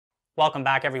Welcome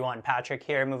back everyone, Patrick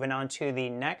here, moving on to the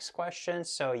next question.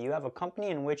 So you have a company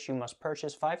in which you must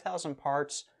purchase 5,000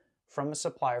 parts from a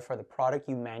supplier for the product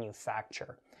you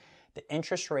manufacture. The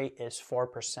interest rate is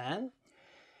 4%.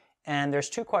 And there's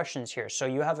two questions here. So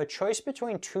you have a choice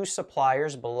between two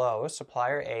suppliers below,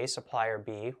 supplier A, supplier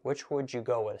B. Which would you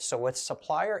go with? So with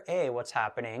supplier A, what's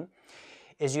happening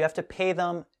is you have to pay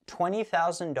them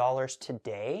 $20,000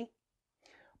 today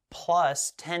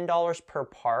plus $10 per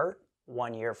part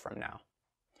 1 year from now.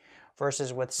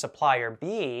 Versus with supplier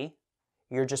B,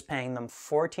 you're just paying them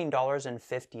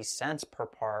 $14.50 per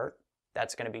part.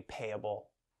 That's going to be payable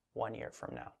 1 year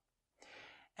from now.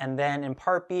 And then in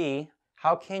part B,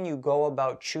 how can you go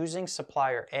about choosing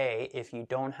supplier A if you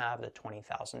don't have the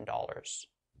 $20,000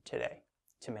 today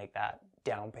to make that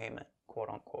down payment, quote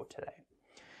unquote, today?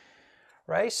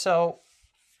 Right? So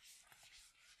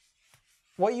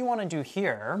what you want to do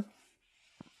here,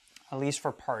 at least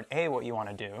for part A, what you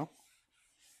want to do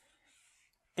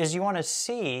is you want to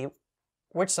see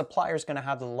which supplier is going to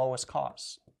have the lowest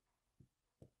cost.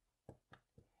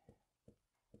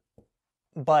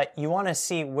 But you want to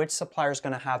see which supplier is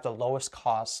going to have the lowest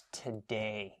cost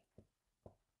today.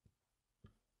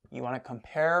 You want to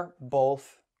compare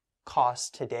both costs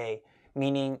today,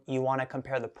 meaning you want to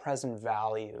compare the present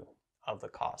value of the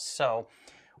cost. So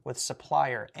with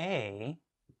supplier A,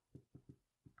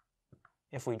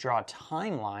 if we draw a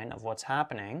timeline of what's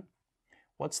happening,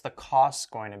 what's the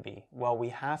cost going to be? Well, we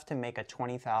have to make a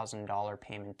 $20,000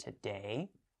 payment today.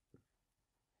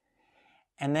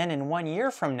 And then in 1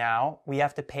 year from now, we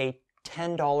have to pay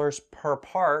 $10 per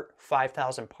part,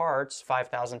 5,000 parts,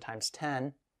 5,000 times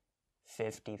 10,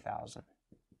 50,000.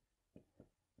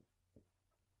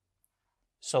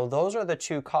 So those are the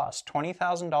two costs,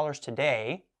 $20,000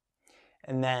 today,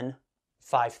 and then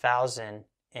 5,000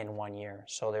 in 1 year.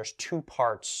 So there's two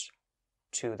parts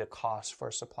to the cost for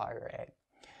supplier A.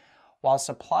 While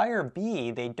supplier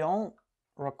B, they don't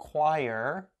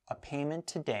require a payment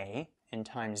today in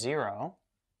time 0,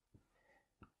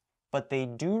 but they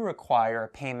do require a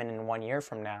payment in 1 year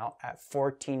from now at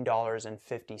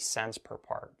 $14.50 per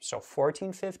part. So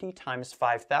 $14.50 times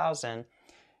 5,000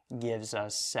 gives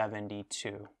us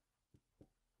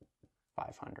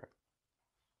 $72,500.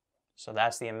 So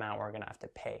that's the amount we're going to have to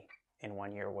pay in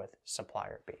 1 year with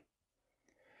supplier B.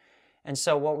 And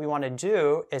so what we want to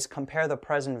do is compare the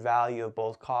present value of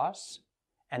both costs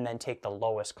and then take the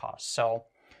lowest cost. So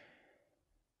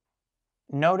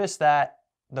notice that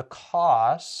the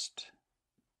cost,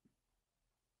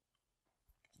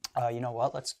 you know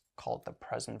what, let's call it the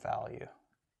present value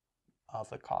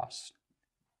of the cost.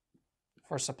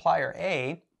 For supplier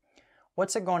A,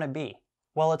 what's it going to be?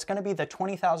 Well, it's going to be the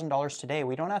 $20,000 today.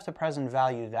 We don't have to present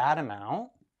value that amount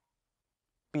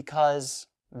because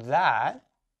that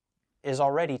is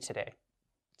already today.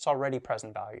 It's already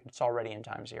present valued. It's already in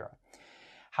time 0.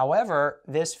 However,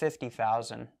 this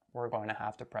 50,000 we're going to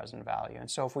have to present value.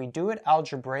 And so if we do it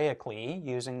algebraically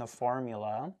using the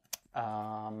formula,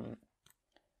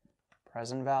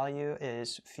 present value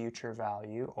is future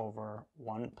value over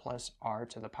 1 plus r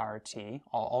to the power t.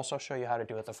 I'll also show you how to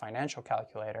do it with the financial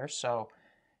calculator. So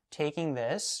taking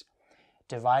this,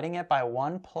 dividing it by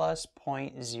 1 plus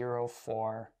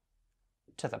 0.04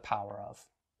 to the power of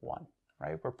 1,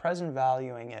 right? We're present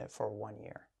valuing it for 1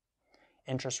 year.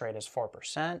 Interest rate is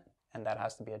 4%. And that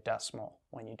has to be a decimal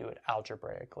when you do it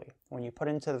algebraically. When you put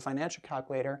it into the financial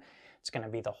calculator, it's going to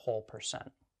be the whole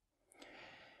percent.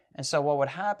 And so what would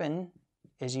happen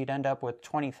is you'd end up with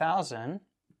 20,000.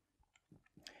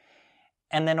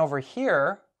 And then over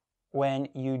here, when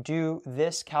you do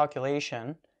this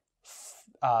calculation,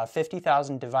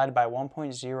 50,000 divided by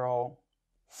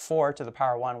 1.04 to the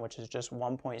power 1, which is just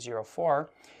 1.04,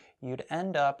 you'd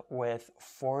end up with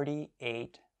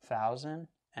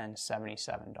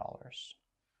 $48,077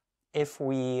 if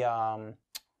we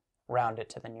round it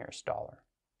to the nearest dollar.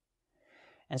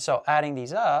 And so adding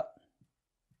these up,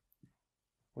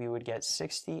 we would get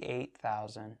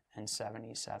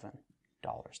 $68,077.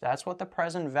 That's what the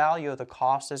present value of the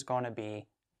cost is going to be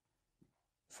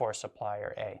for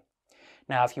supplier A.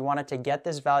 Now, if you wanted to get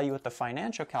this value with the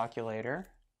financial calculator,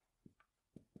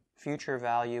 future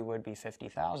value would be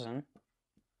 50,000.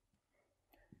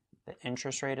 The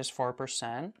interest rate is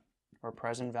 4%. We're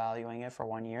present valuing it for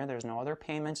 1 year. There's no other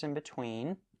payments in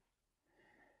between.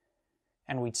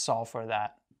 And we'd solve for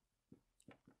that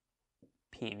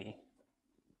PV.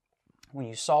 When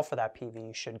you solve for that PV,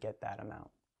 you should get that amount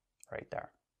right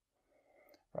there.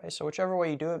 Right? So whichever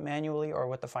way you do it, manually or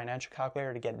with the financial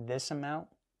calculator to get this amount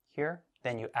here,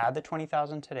 then you add the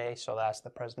 20,000 today, so that's the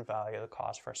present value of the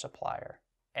cost for supplier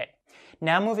A.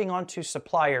 Now moving on to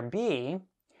supplier B,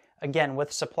 Again,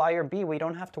 with supplier B, we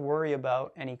don't have to worry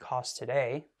about any cost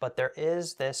today, but there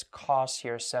is this cost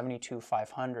here,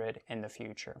 $72,500 in the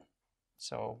future.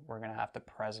 So we're going to have to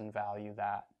present value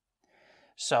that.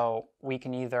 So we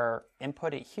can either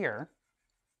input it here,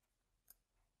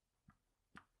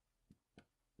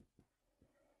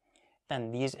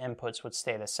 then these inputs would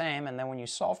stay the same, and then when you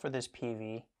solve for this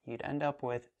PV, you'd end up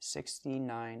with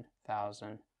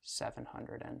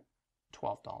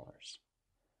 $69,712.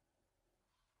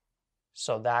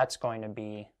 So that's going to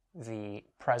be the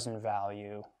present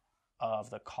value of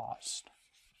the cost.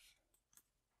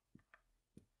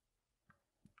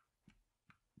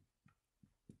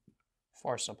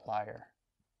 For supplier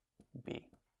B.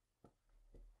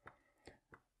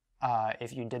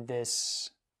 If you did this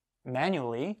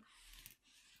manually,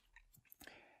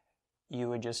 you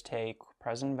would just take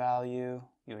present value,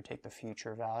 you would take the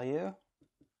future value,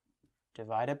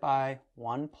 divide it by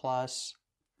 1 plus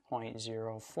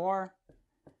 0.04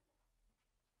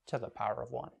 to the power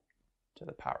of 1, to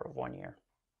the power of 1 year.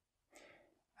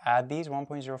 Add these,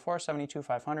 1.04,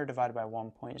 72,500 divided by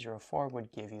 1.04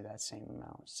 would give you that same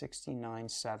amount,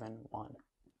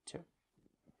 69,712.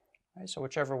 Right, so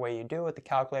whichever way you do it, the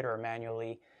calculator or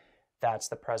manually, that's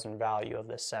the present value of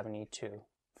the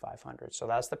 72,500. So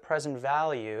that's the present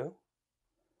value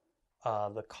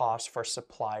of the cost for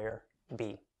supplier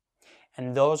B.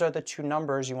 And those are the two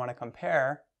numbers you want to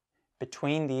compare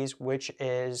between these, which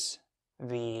is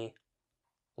the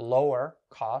lower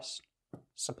cost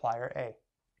supplier A.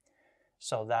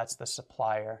 So that's the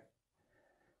supplier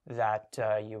that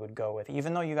you would go with.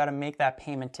 Even though you got to make that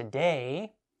payment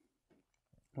today,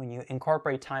 when you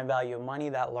incorporate time value of money,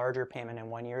 that larger payment in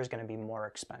 1 year is going to be more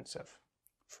expensive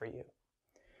for you.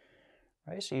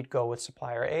 Right? So you'd go with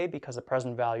supplier A because the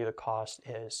present value of the cost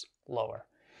is lower.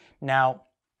 Now,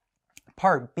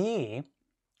 part B,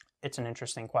 it's an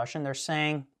interesting question. They're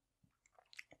saying,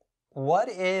 what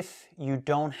if you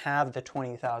don't have the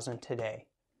 $20,000 today?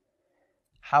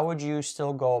 How would you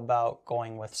still go about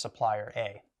going with supplier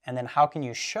A? And then how can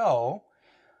you show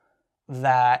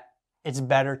that it's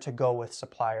better to go with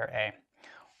supplier A?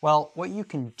 Well, what you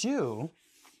can do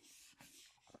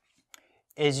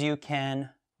is you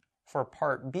can, for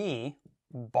part B,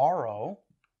 borrow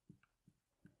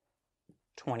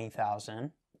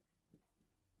 $20,000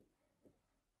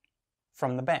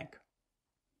 from the bank.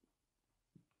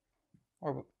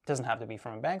 Or it doesn't have to be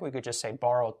from a bank. We could just say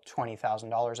borrow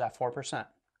 $20,000 at 4%.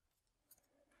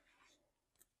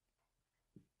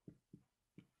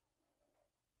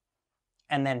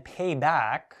 And then pay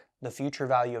back the future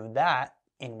value of that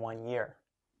in 1 year.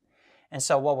 And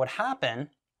so what would happen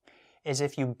is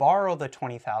if you borrow the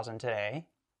 $20,000 today,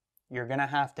 you're going to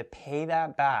have to pay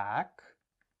that back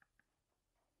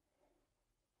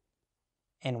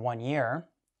in 1 year.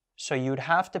 So you'd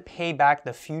have to pay back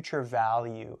the future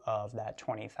value of that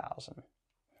 $20,000.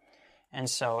 And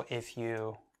so if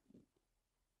you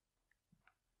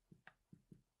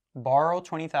borrow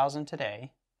 $20,000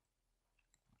 today,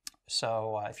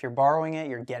 so if you're borrowing it,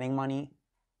 you're getting money,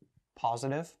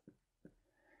 positive.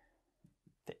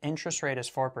 The interest rate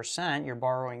is 4%. You're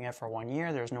borrowing it for 1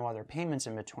 year. There's no other payments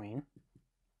in between.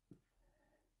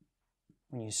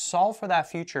 When you solve for that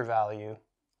future value,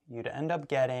 you'd end up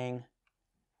getting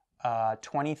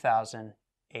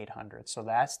 $20,800. So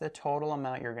that's the total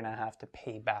amount you're going to have to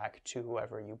pay back to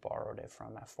whoever you borrowed it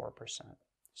from at 4%.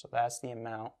 So that's the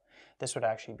amount. This would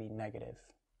actually be negative,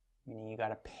 meaning you got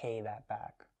to pay that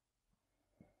back.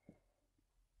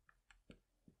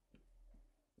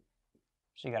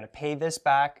 So you got to pay this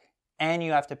back, and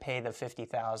you have to pay the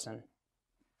 $50,000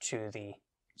 to the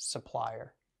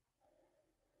supplier.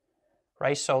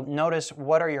 Right? So notice,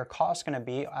 what are your costs going to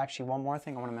be? Actually, one more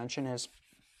thing I want to mention is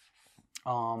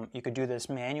you could do this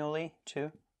manually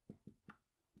too.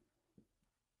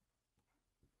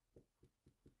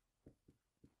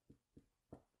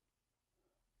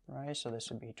 Right? So this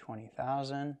would be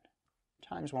 20,000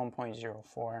 times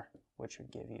 1.04, which would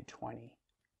give you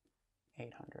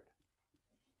 20,800.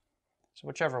 So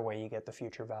whichever way you get the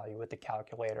future value with the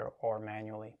calculator or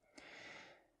manually.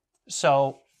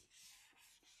 So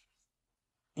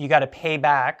you got to pay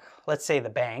back, let's say the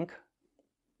bank,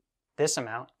 this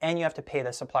amount, and you have to pay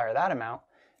the supplier that amount.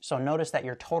 So notice that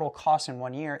your total cost in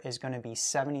 1 year is going to be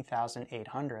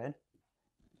 $70,800,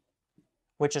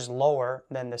 which is lower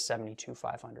than the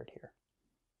 $72,500 here.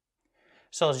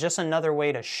 So it's just another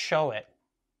way to show it.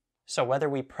 So whether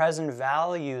we present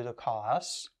value the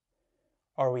costs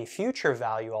or we future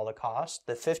value all the costs,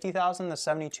 the $50,000, the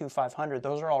 $72,500,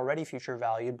 those are already future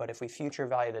valued, but if we future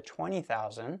value the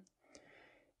 $20,000,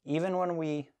 even when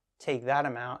we take that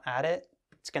amount, add it,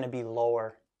 it's going to be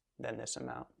lower than this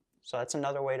amount. So that's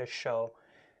another way to show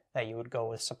that you would go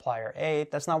with supplier A.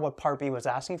 That's not what part B was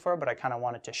asking for, but I kind of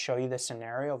wanted to show you the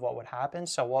scenario of what would happen.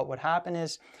 So what would happen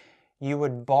is you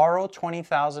would borrow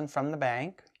 $20,000 from the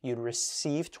bank, you'd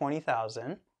receive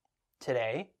 $20,000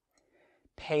 today,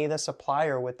 pay the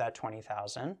supplier with that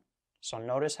 $20,000. So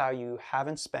notice how you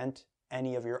haven't spent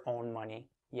any of your own money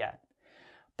yet.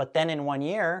 But then in 1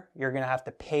 year, you're going to have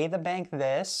to pay the bank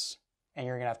this, and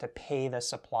you're going to have to pay the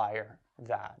supplier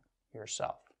that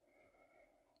yourself.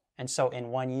 And so in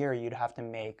 1 year, you'd have to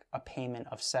make a payment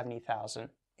of $70,800.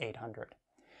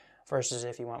 Versus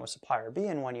if you went with supplier B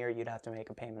in 1 year, you'd have to make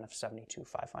a payment of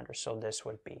 $72,500. So this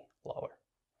would be lower,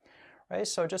 right?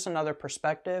 So just another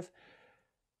perspective.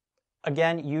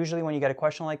 Again, usually when you get a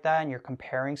question like that and you're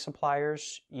comparing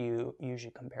suppliers, you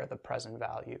usually compare the present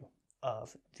value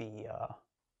of the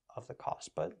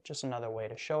cost. But just another way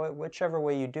to show it. Whichever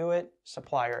way you do it,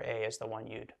 supplier A is the one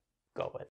you'd go with.